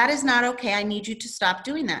that. That is not okay. I need you to stop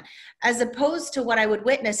doing that. As opposed to what I would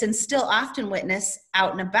witness and still often witness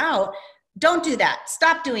out and about. Don't do that.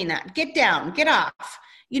 Stop doing that. Get down, get off.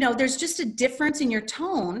 You know, there's just a difference in your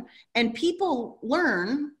tone, and people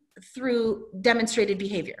learn through demonstrated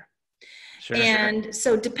behavior. And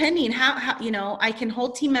so depending how, you know, I can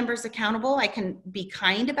hold team members accountable. I can be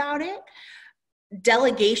kind about it.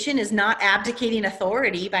 Delegation is not abdicating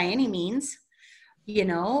authority by any means. You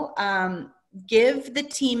know, give the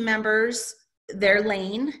team members their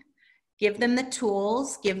lane, give them the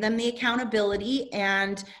tools, give them the accountability,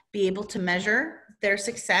 and be able to measure their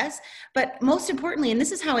success. But most importantly, and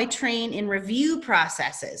this is how I train in review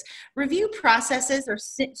processes. Review processes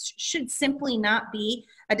should simply not be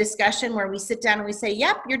a discussion where we sit down and we say,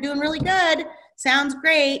 yep, you're doing really good. Sounds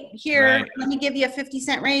great. Here, let me give you a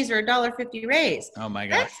 50-cent raise or a $1.50 raise. Oh my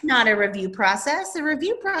gosh. That's not a review process. The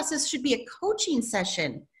review process should be a coaching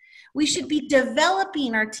session. We should be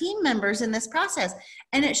developing our team members in this process.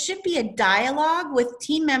 And it should be a dialogue with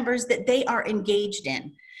team members that they are engaged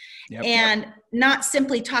in. And not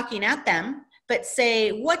simply talking at them, but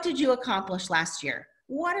say, what did you accomplish last year?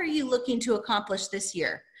 What are you looking to accomplish this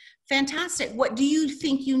year? Fantastic. What do you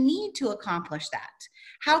think you need to accomplish that?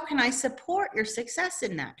 How can I support your success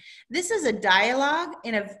in that? This is a dialogue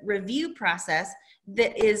in a review process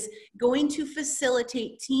that is going to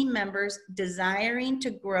facilitate team members desiring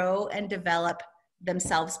to grow and develop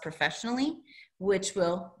themselves professionally, which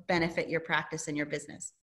will benefit your practice and your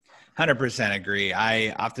business. 100% agree.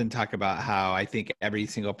 I often talk about how I think every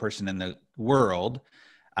single person in the world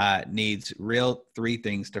needs real three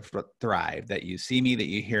things to thrive: that you see me, that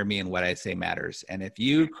you hear me, and what I say matters. And if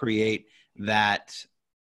you create that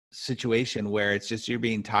situation where it's just you're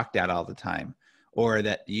being talked at all the time, or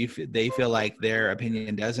that they feel like their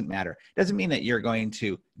opinion doesn't matter, doesn't mean that you're going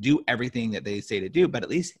to do everything that they say to do, but at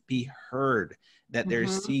least be heard, that they're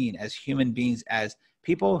seen as human beings, as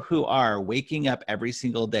people who are waking up every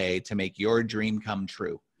single day to make your dream come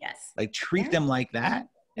true. Yes. Like treat them like that,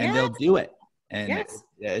 and they'll do it. And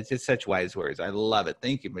it's just such wise words. I love it.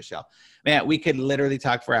 Thank you, Michelle. Man, we could literally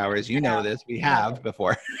talk for hours. You know this. We have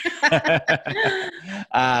before.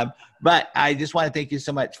 But I just want to thank you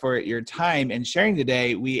so much for your time and sharing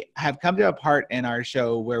today. We have come to a part in our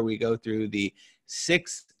show where we go through the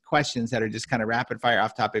 6 questions that are just kind of rapid fire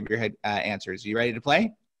off the top of your head answers. Are you ready to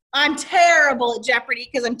play? I'm terrible at Jeopardy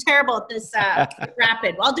because I'm terrible at this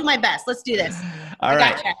rapid. Well, I'll do my best. Let's do this. All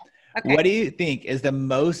right. Gotcha. Okay. What do you think is the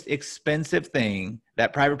most expensive thing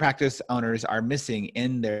that private practice owners are missing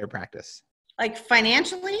in their practice? Like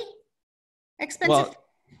financially expensive? Well,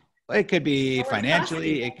 it could be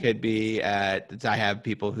financially. It could be, I have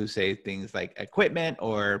people who say things like equipment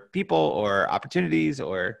or people or opportunities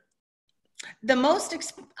or. The most,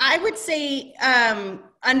 I would say,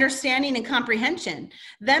 understanding and comprehension.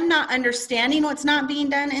 Them not understanding what's not being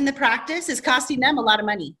done in the practice is costing them a lot of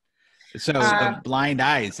money. So blind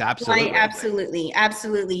eyes, absolutely.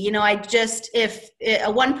 Absolutely. You know, if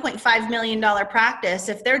a $1.5 million practice,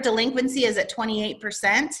 if their delinquency is at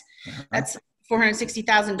 28%, that's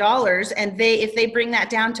 $460,000. And if they bring that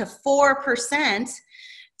down to 4%, it's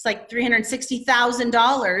like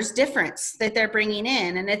 $360,000 difference that they're bringing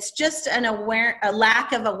in. And it's just a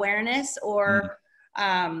lack of awareness or,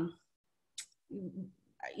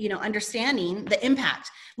 you know, understanding the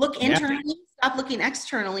impact. Look internally, stop looking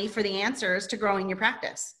externally for the answers to growing your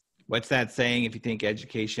practice. What's that saying? If you think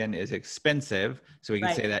education is expensive, so we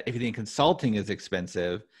can say that if you think consulting is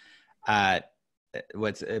expensive,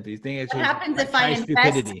 if you think it's what happens if I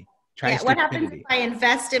invest? What happens if I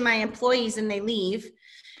invest in my employees and they leave?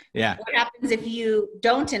 Yeah. What happens if you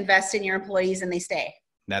don't invest in your employees and they stay?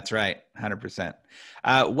 That's right. 100%.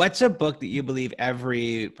 What's a book that you believe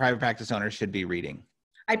every private practice owner should be reading?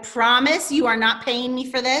 I promise you are not paying me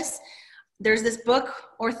for this. There's this book,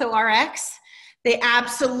 Ortho RX. They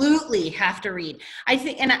absolutely have to read. I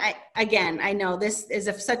think, and I know this is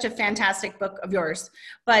such a fantastic book of yours,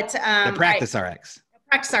 but the Practice RX.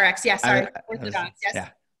 Practice RX, yeah, sorry. Orthodontics, yes. Yeah.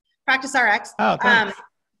 Practice RX. Oh, thanks.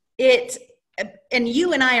 And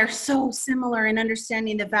you and I are so similar in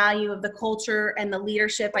understanding the value of the culture and the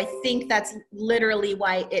leadership. I think that's literally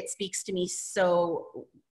why it speaks to me so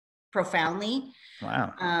profoundly.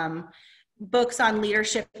 Wow. Books on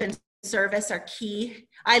leadership and service are key.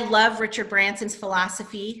 I love Richard Branson's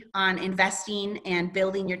philosophy on investing and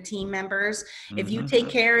building your team members. If you take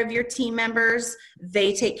care of your team members,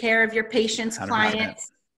 they take care of your patients, 100%.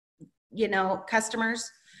 Clients, customers.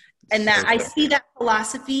 And that I see that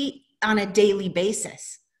philosophy on a daily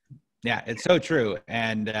basis. Yeah, it's so true.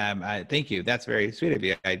 And thank you. That's very sweet of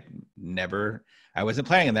you. I wasn't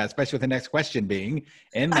planning on that, especially with the next question being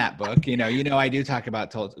in that book. I do talk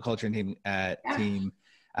about culture and team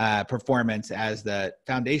performance as the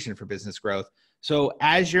foundation for business growth. So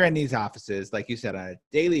as you're in these offices, like you said, on a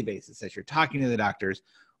daily basis, as you're talking to the doctors,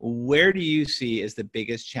 where do you see is the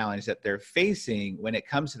biggest challenge that they're facing when it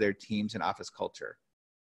comes to their teams and office culture?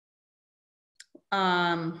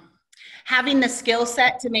 Having the skill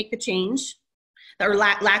set to make the change, or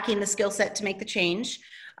lacking the skill set to make the change.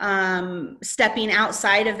 Stepping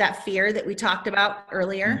outside of that fear that we talked about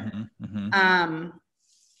earlier,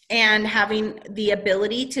 and having the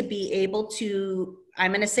ability to be able to,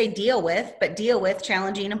 I'm going to say deal with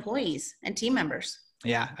challenging employees and team members.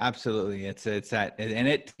 Yeah, absolutely. It's that, and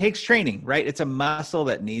it takes training, right? It's a muscle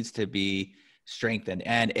that needs to be strengthened,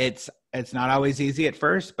 and it's not always easy at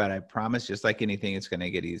first, but I promise, just like anything, it's going to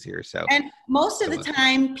get easier. So, and most of the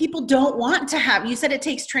time, people don't want to have, you said it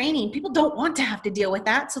takes training. People don't want to have to deal with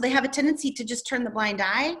that. So they have a tendency to just turn the blind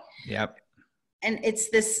eye. Yep. And it's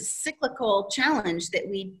this cyclical challenge that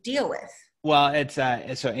we deal with. Well, it's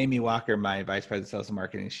so Amy Walker, my vice president of sales and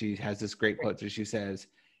marketing, she has this great quote that she says,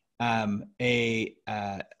 a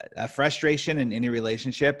frustration in any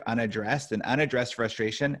relationship unaddressed, an unaddressed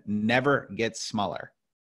frustration never gets smaller.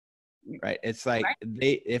 Right. It's like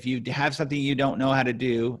if you have something you don't know how to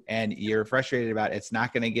do and you're frustrated about it, it's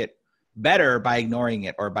not going to get better by ignoring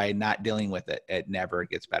it or by not dealing with it. It never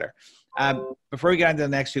gets better. Before we get on to the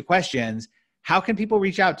next two questions, how can people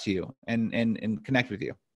reach out to you and connect with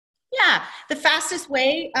you? Yeah, the fastest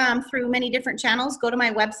way through many different channels, go to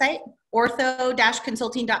my website,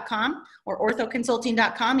 ortho-consulting.com or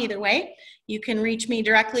orthoconsulting.com, either way. You can reach me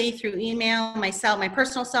directly through email, my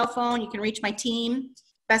personal cell phone. You can reach my team.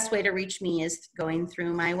 Best way to reach me is going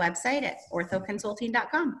through my website at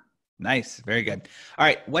orthoconsulting.com. Nice. Very good. All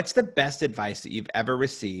right. What's the best advice that you've ever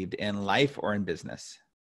received in life or in business?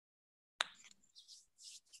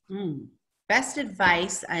 Best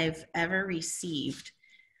advice I've ever received.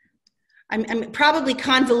 I'm probably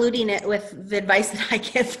convoluting it with the advice that I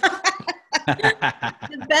give.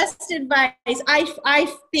 The best advice,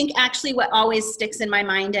 I think actually what always sticks in my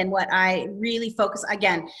mind and what I really focus,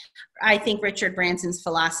 again, I think Richard Branson's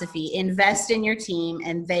philosophy, invest in your team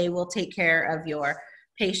and they will take care of your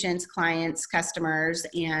patients, clients, customers.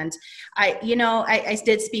 And I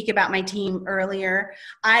did speak about my team earlier.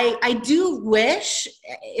 I do wish,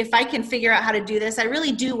 if I can figure out how to do this, I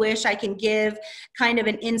really do wish I can give kind of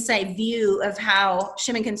an inside view of how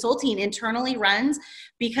Shimmin Consulting internally runs,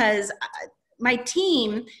 because my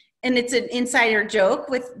team, and it's an insider joke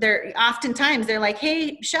oftentimes they're like,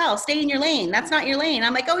 hey, Michelle, stay in your lane. That's not your lane.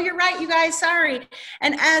 I'm like, oh, you're right, you guys, sorry.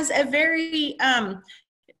 And as a very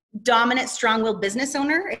dominant, strong-willed business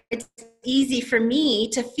owner, it's easy for me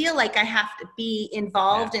to feel like I have to be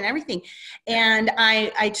involved in everything. And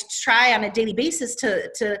I try on a daily basis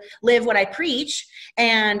to live what I preach.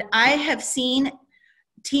 And I have seen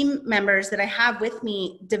team members that I have with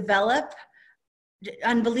me develop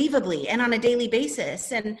unbelievably and on a daily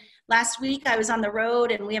basis. And last week I was on the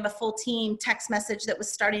road and we have a full team text message that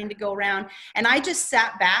was starting to go around. And I just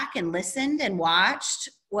sat back and listened and watched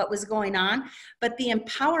what was going on. But the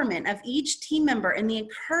empowerment of each team member and the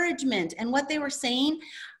encouragement and what they were saying,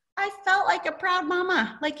 I felt like a proud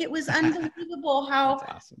mama. Like it was unbelievable how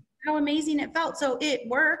amazing it felt. So it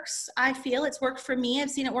works. I feel it's worked for me.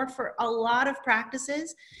 I've seen it work for a lot of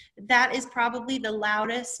practices. That is probably the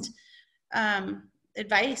loudest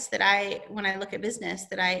advice that when I look at business,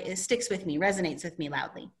 it sticks with me, resonates with me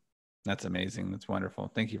loudly. That's amazing. That's wonderful.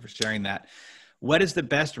 Thank you for sharing that. What is the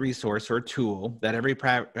best resource or tool that every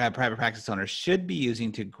private practice owner should be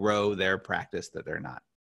using to grow their practice that they're not?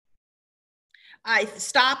 I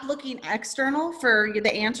stop looking external for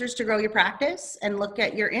the answers to grow your practice and look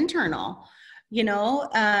at your internal.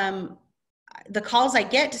 The calls I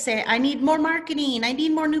get to say, I need more marketing, I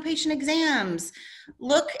need more new patient exams.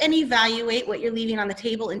 Look and evaluate what you're leaving on the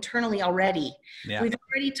table internally already. Yeah. We've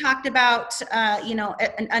already talked about,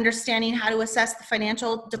 understanding how to assess the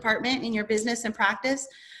financial department in your business and practice.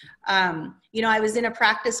 I was in a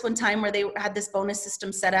practice one time where they had this bonus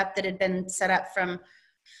system set up that had been set up from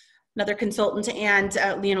another consultant and,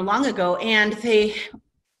 long ago. And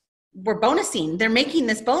we're bonusing. They're making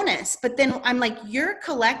this bonus. But then I'm like, you're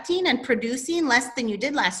collecting and producing less than you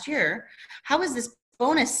did last year. How is this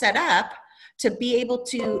bonus set up to be able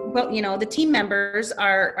to, the team members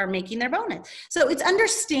are making their bonus. So it's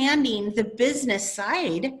understanding the business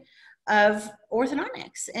side of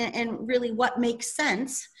orthodontics and really what makes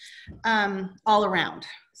sense all around.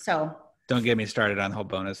 So don't get me started on the whole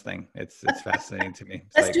bonus thing. It's fascinating to me.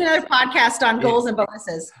 Let's do another podcast on goals and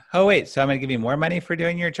bonuses. Oh, wait. So I'm going to give you more money for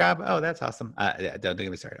doing your job? Oh, that's awesome. Don't get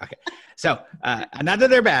me started. Okay. So not that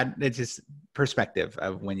they're bad. It's just perspective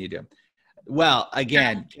of when you do. Well,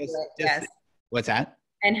 again, yes. What's that?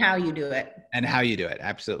 And how you do it. And how you do it.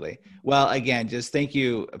 Absolutely. Well, again, just thank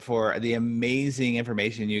you for the amazing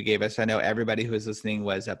information you gave us. I know everybody who was listening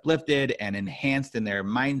was uplifted and enhanced in their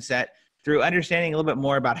mindset through understanding a little bit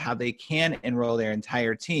more about how they can enroll their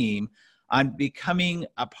entire team on becoming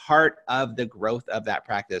a part of the growth of that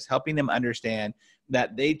practice, helping them understand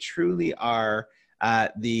that they truly are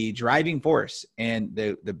the driving force in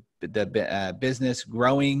the business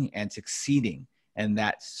growing and succeeding. And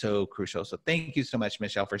that's so crucial. So thank you so much,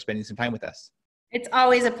 Michelle, for spending some time with us. It's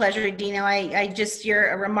always a pleasure, Dino. You're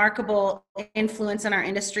a remarkable influence in our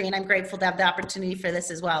industry, and I'm grateful to have the opportunity for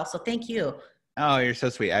this as well. So thank you. Oh, you're so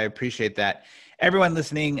sweet. I appreciate that. Everyone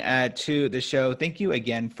listening to the show, thank you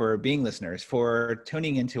again for being listeners, for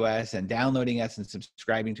tuning into us and downloading us and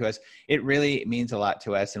subscribing to us. It really means a lot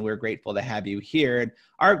to us, and we're grateful to have you here. And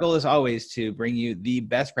our goal is always to bring you the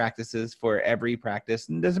best practices for every practice.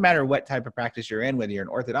 And it doesn't matter what type of practice you're in, whether you're in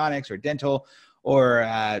orthodontics or dental or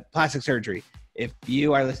plastic surgery. If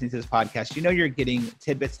you are listening to this podcast, you know you're getting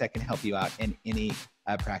tidbits that can help you out in any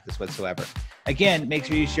practice whatsoever. Again, make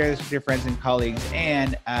sure you share this with your friends and colleagues.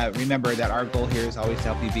 And remember that our goal here is always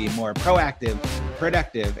to help you be more proactive,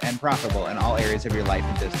 productive, and profitable in all areas of your life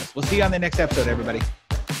and business. We'll see you on the next episode, everybody.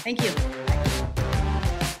 Thank you.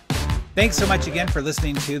 Thanks so much again for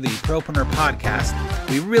listening to the Propreneur Podcast.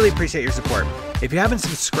 We really appreciate your support. If you haven't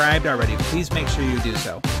subscribed already, please make sure you do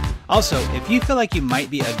so. Also, if you feel like you might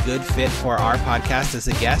be a good fit for our podcast as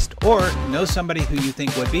a guest or know somebody who you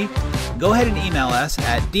think would be, go ahead and email us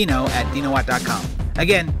at dino@dinowatt.com.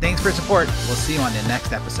 Again, thanks for support. We'll see you on the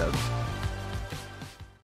next episode.